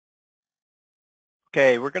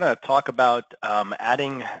Okay, we're going to talk about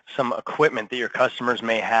adding some equipment that your customers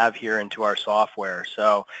may have here into our software.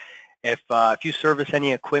 So if you service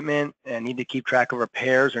any equipment and need to keep track of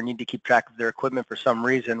repairs or need to keep track of their equipment for some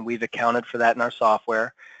reason, we've accounted for that in our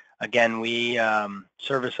software. Again, we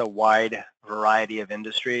service a wide variety of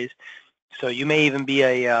industries. So you may even be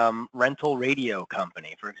a rental radio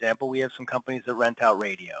company. For example, we have some companies that rent out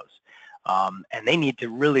radios. And they need to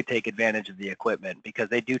really take advantage of the equipment because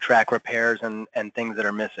they do track repairs and things that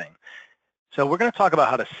are missing. So we're going to talk about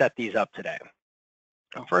how to set these up today.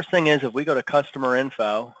 The first thing is if we go to customer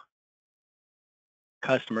info,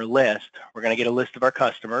 customer list, we're going to get a list of our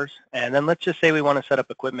customers. And then let's just say we want to set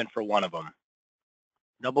up equipment for one of them.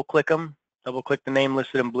 Double click them, double click the name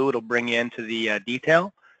listed in blue. It'll bring you into the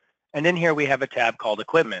detail. And in here we have a tab called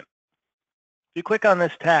equipment. If you click on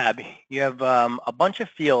this tab, you have a bunch of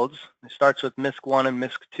fields. It starts with MISC1 and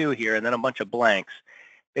MISC2 here, and then a bunch of blanks.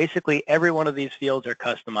 Basically, every one of these fields are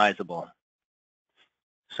customizable.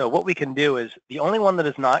 So what we can do is, the only one that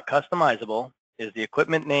is not customizable is the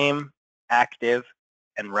equipment name, active,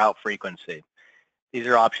 and route frequency. These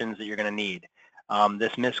are options that you're going to need.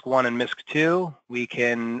 This MISC1 and MISC2, we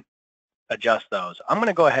can adjust those. I'm going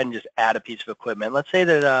to go ahead and just add a piece of equipment. Let's say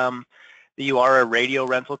that you are a radio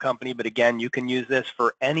rental company, but again, you can use this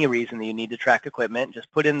for any reason that you need to track equipment.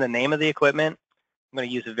 Just put in the name of the equipment. I'm going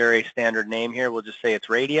to use a very standard name here. We'll just say it's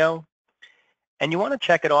radio. And you want to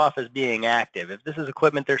check it off as being active. If this is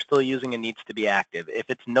equipment they're still using, it needs to be active. If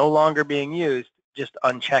it's no longer being used, just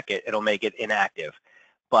uncheck it. It'll make it inactive.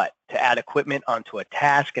 But to add equipment onto a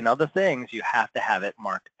task and other things, you have to have it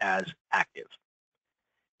marked as active.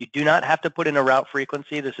 You do not have to put in a route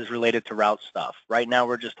frequency. This is related to route stuff. Right now,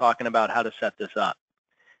 we're just talking about how to set this up.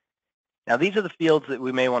 Now, these are the fields that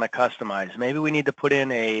we may want to customize. Maybe we need to put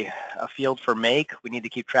in a field for make. We need to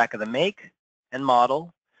keep track of the make and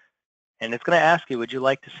model. And it's going to ask you, would you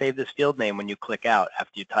like to save this field name when you click out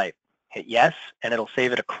after you type? Hit yes, and it'll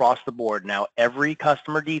save it across the board. Now, every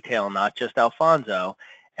customer detail, not just Alfonso,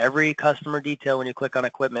 every customer detail when you click on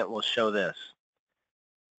equipment will show this.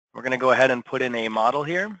 We're going to go ahead and put in a model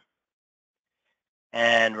here.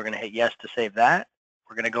 And we're going to hit yes to save that.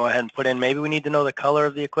 We're going to go ahead and put in, maybe we need to know the color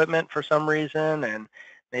of the equipment for some reason, and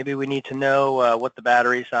maybe we need to know what the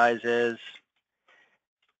battery size is.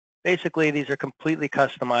 Basically, these are completely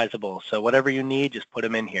customizable. So whatever you need, just put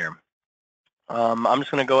them in here. I'm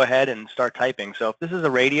just going to go ahead and start typing. So if this is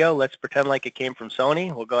a radio, let's pretend like it came from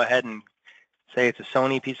Sony. We'll go ahead and say it's a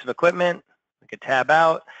Sony piece of equipment. We could tab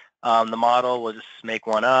out. The model, we'll just make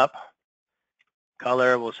one up.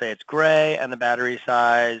 Color, we'll say it's gray, and the battery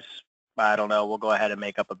size, I don't know, we'll go ahead and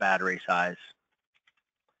make up a battery size.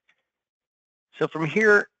 So from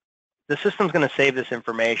here, the system's going to save this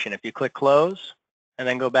information. If you click close and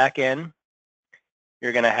then go back in,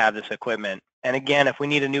 you're going to have this equipment. And again, if we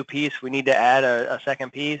need a new piece, we need to add a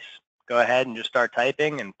second piece, go ahead and just start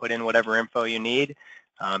typing and put in whatever info you need.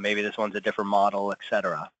 Maybe this one's a different model,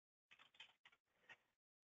 etc.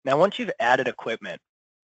 Now, once you've added equipment,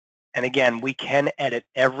 and again, we can edit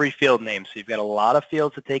every field name. So you've got a lot of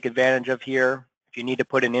fields to take advantage of here. If you need to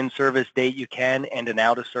put an in-service date, you can, and an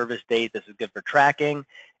out-of-service date. This is good for tracking.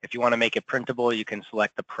 If you want to make it printable, you can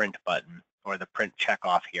select the print button or the print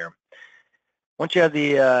checkoff here. Once you have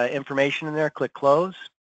the information in there, click close.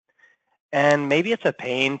 And maybe it's a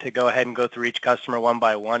pain to go ahead and go through each customer one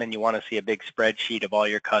by one, and you want to see a big spreadsheet of all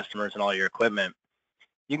your customers and all your equipment.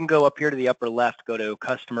 You can go up here to the upper left, go to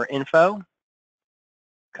Customer Info,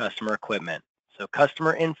 Customer Equipment. So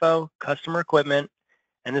Customer Info, Customer Equipment,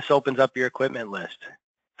 and this opens up your equipment list.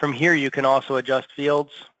 From here, you can also adjust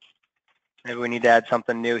fields. Maybe we need to add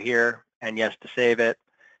something new here, and yes to save it.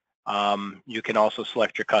 You can also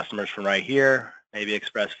select your customers from right here. Maybe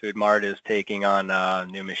Express Food Mart is taking on a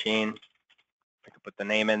new machine. We can put the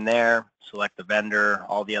name in there, select the vendor,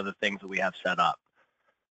 all the other things that we have set up.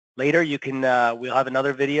 Later, you can we'll have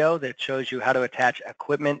another video that shows you how to attach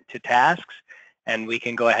equipment to tasks, and we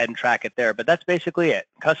can go ahead and track it there. But that's basically it.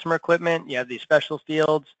 Customer equipment, you have these special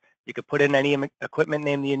fields. You could put in any equipment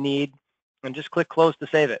name that you need, and just click close to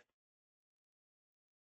save it.